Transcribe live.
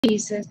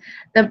Jesus,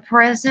 the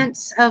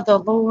presence of the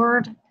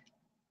Lord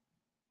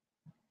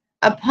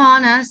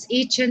upon us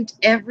each and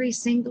every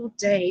single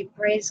day.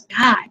 Praise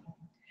God.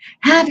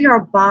 Have your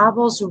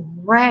Bibles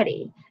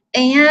ready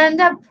and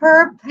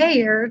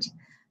prepared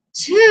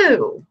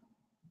to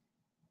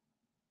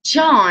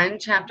John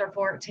chapter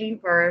 14,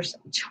 verse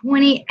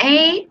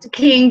 28,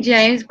 King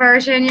James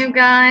Version, you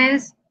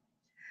guys.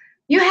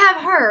 You have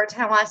heard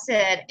how I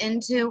said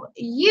into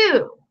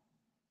you,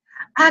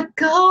 I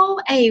go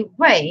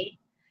away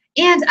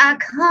and I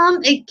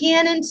come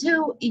again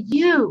into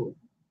you.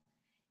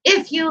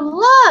 If you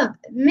love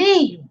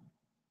me,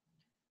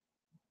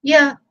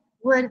 you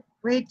would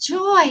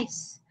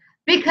rejoice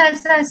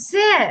because I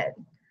said,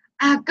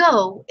 I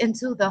go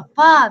into the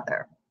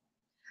Father.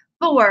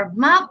 For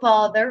my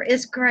Father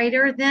is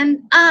greater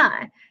than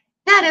I.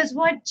 That is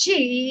what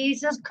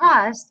Jesus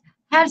Christ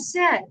has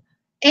said.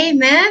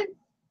 Amen.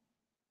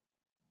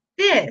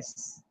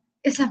 This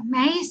is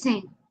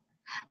amazing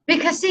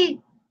because, see,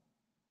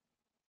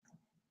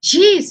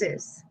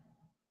 Jesus,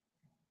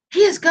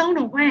 he has gone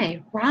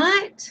away,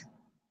 right?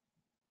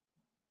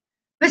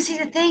 But see,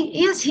 the thing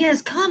is, he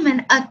is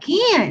coming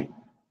again.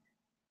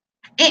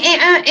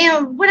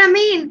 And what I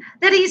mean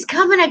that he's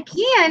coming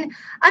again,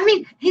 I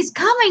mean, he's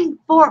coming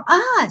for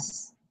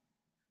us,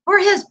 for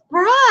his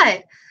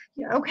bride,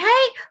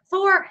 okay,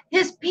 for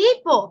his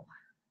people.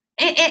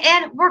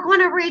 And we're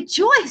going to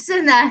rejoice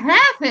in the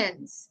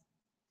heavens.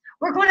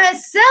 We're going to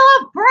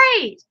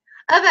celebrate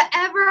of an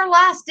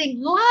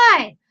everlasting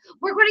life.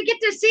 We're going to get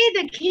to see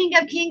the King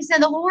of Kings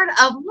and the Lord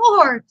of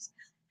Lords.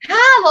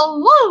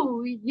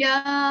 Hallelujah.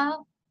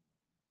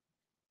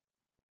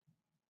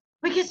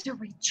 We get to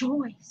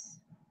rejoice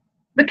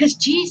because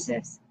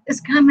Jesus is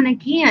coming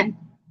again.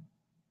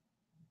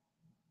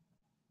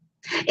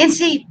 And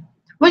see,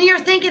 when you're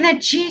thinking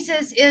that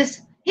Jesus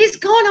he's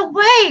gone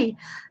away,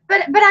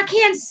 but I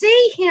can't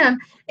see him.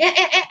 And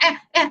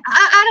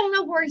I don't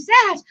know where he's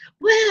at.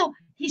 Well,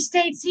 he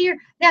states here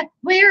that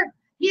where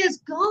he is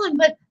gone,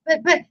 but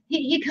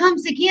he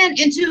comes again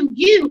into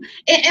you.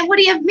 And what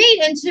do you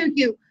mean into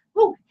you?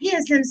 Oh, he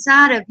is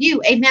inside of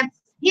you. Amen.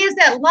 He is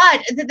that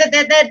light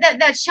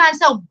that shines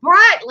so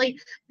brightly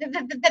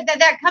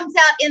that comes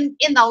out in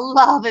the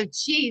love of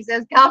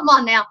Jesus. Come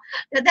on now.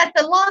 That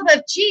the love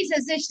of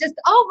Jesus is just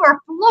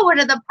overflowing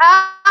to the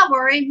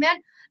power,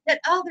 amen,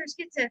 that others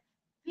get to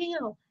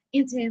feel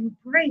and to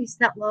embrace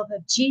that love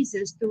of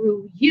Jesus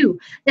through you.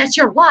 That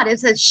your light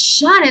is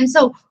shining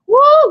so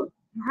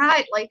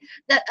brightly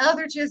that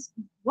others just,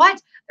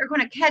 they're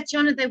going to catch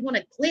on and they want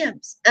a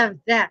glimpse of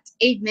that.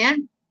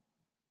 Amen.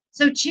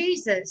 So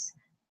Jesus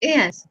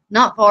is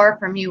not far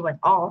from you at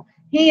all.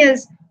 He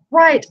is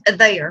right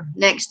there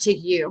next to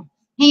you.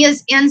 He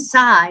is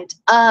inside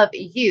of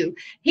you.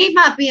 He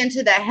might be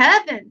into the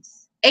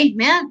heavens.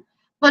 Amen.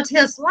 But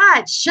his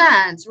light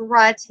shines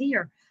right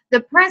here. The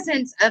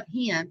presence of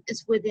him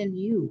is within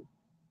you.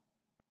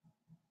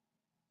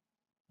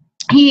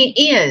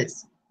 He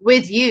is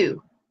with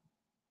you.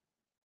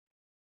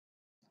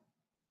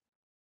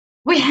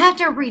 We have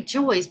to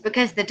rejoice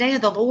because the day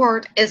of the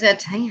Lord is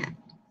at hand.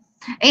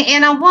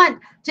 And I want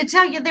to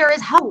tell you there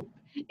is hope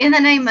in the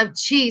name of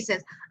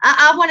Jesus.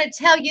 I want to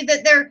tell you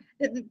that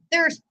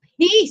there's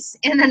peace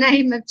in the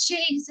name of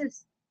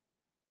Jesus.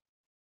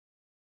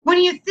 When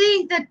you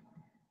think that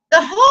the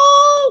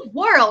whole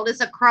world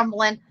is a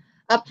crumbling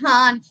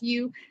upon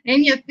you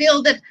and you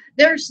feel that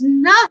there's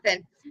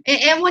nothing.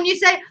 And when you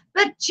say,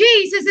 but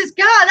Jesus is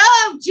God,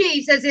 oh,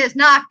 Jesus is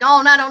not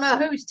gone. I don't know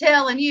who's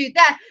telling you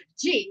that.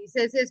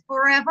 Jesus is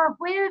forever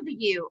with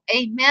you.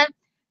 Amen.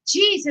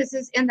 Jesus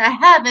is in the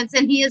heavens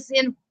and he is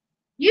in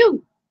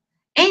you.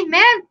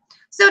 Amen.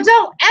 So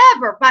don't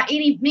ever by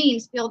any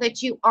means feel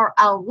that you are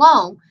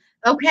alone.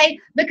 Okay?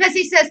 Because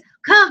he says,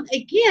 come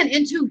again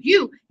into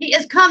you. He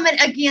is coming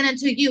again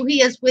into you.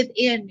 He is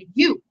within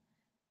you.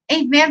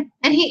 Amen.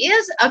 And he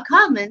is a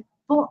coming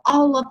for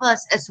all of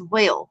us as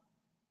well.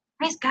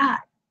 Praise God.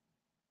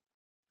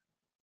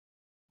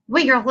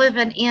 We are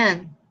living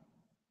in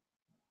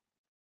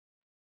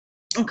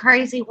a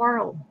crazy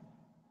world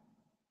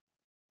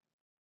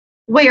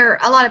where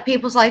a lot of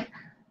people's like,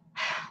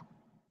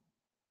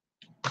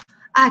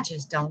 I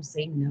just don't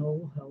see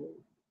no hope.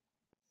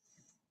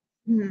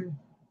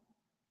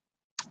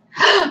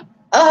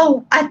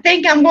 Oh, I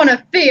think I'm going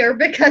to fear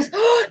because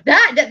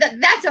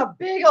that's a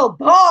big old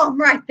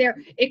bomb right there.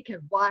 It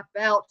could wipe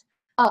out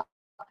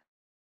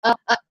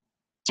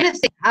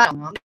Tennessee. I don't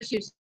know. I'm just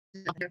using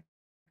there.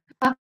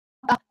 Uh,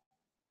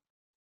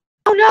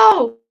 oh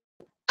no!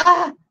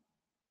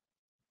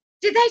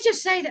 Did they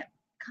just say that?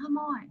 Come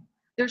on.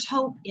 There's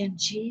hope in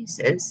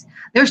Jesus.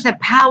 There's the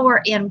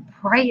power in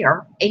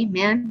prayer.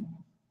 Amen.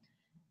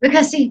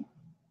 Because see,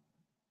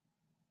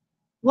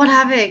 what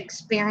I've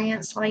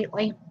experienced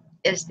lately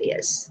is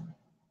this,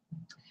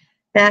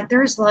 that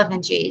there's love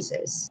in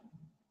Jesus.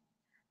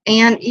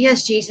 And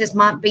yes, Jesus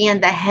might be in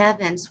the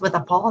heavens with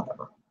the Father.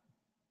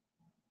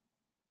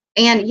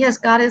 And yes,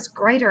 God is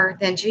greater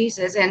than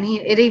Jesus. And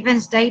it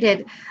even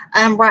stated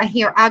right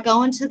here, I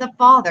go into the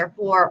Father,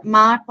 for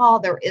my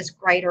Father is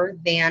greater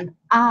than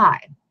I.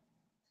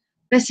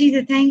 But see,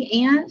 the thing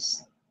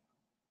is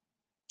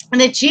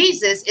that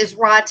Jesus is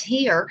right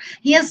here.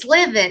 He is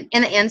living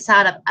in the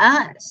inside of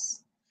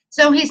us.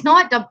 So he's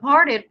not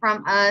departed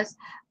from us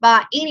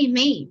by any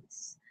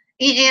means.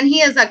 And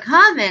he is a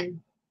coming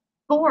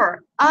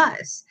for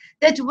us,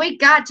 that we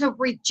got to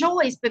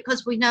rejoice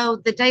because we know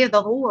the day of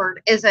the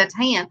Lord is at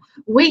hand.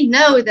 We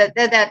know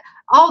that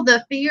all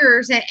the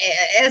fears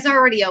is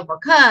already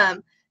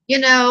overcome.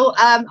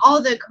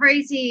 All the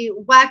crazy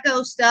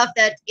wacko stuff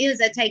that is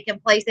a taking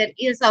place, that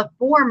is a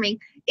forming,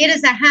 it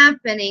is a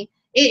happening.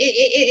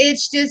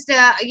 It's just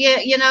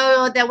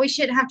that we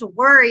shouldn't have to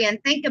worry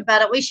and think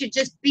about it. We should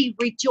just be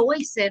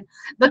rejoicing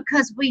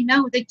because we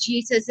know that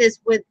Jesus is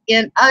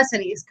within us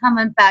and he's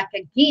coming back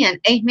again.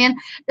 Amen.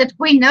 That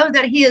we know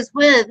that he is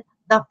with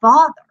the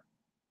Father.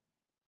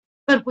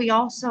 But we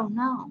also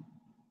know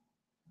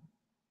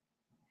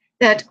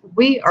that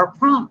we are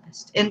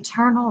promised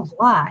eternal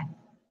life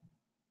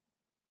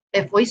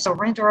if we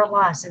surrender our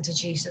lives into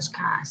Jesus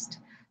Christ.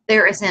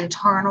 There is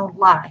eternal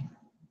life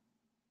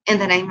in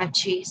the name of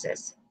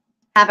Jesus.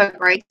 Have a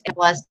great and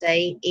blessed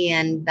day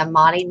in the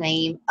mighty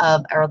name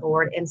of our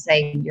Lord and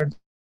Savior,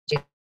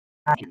 Jesus.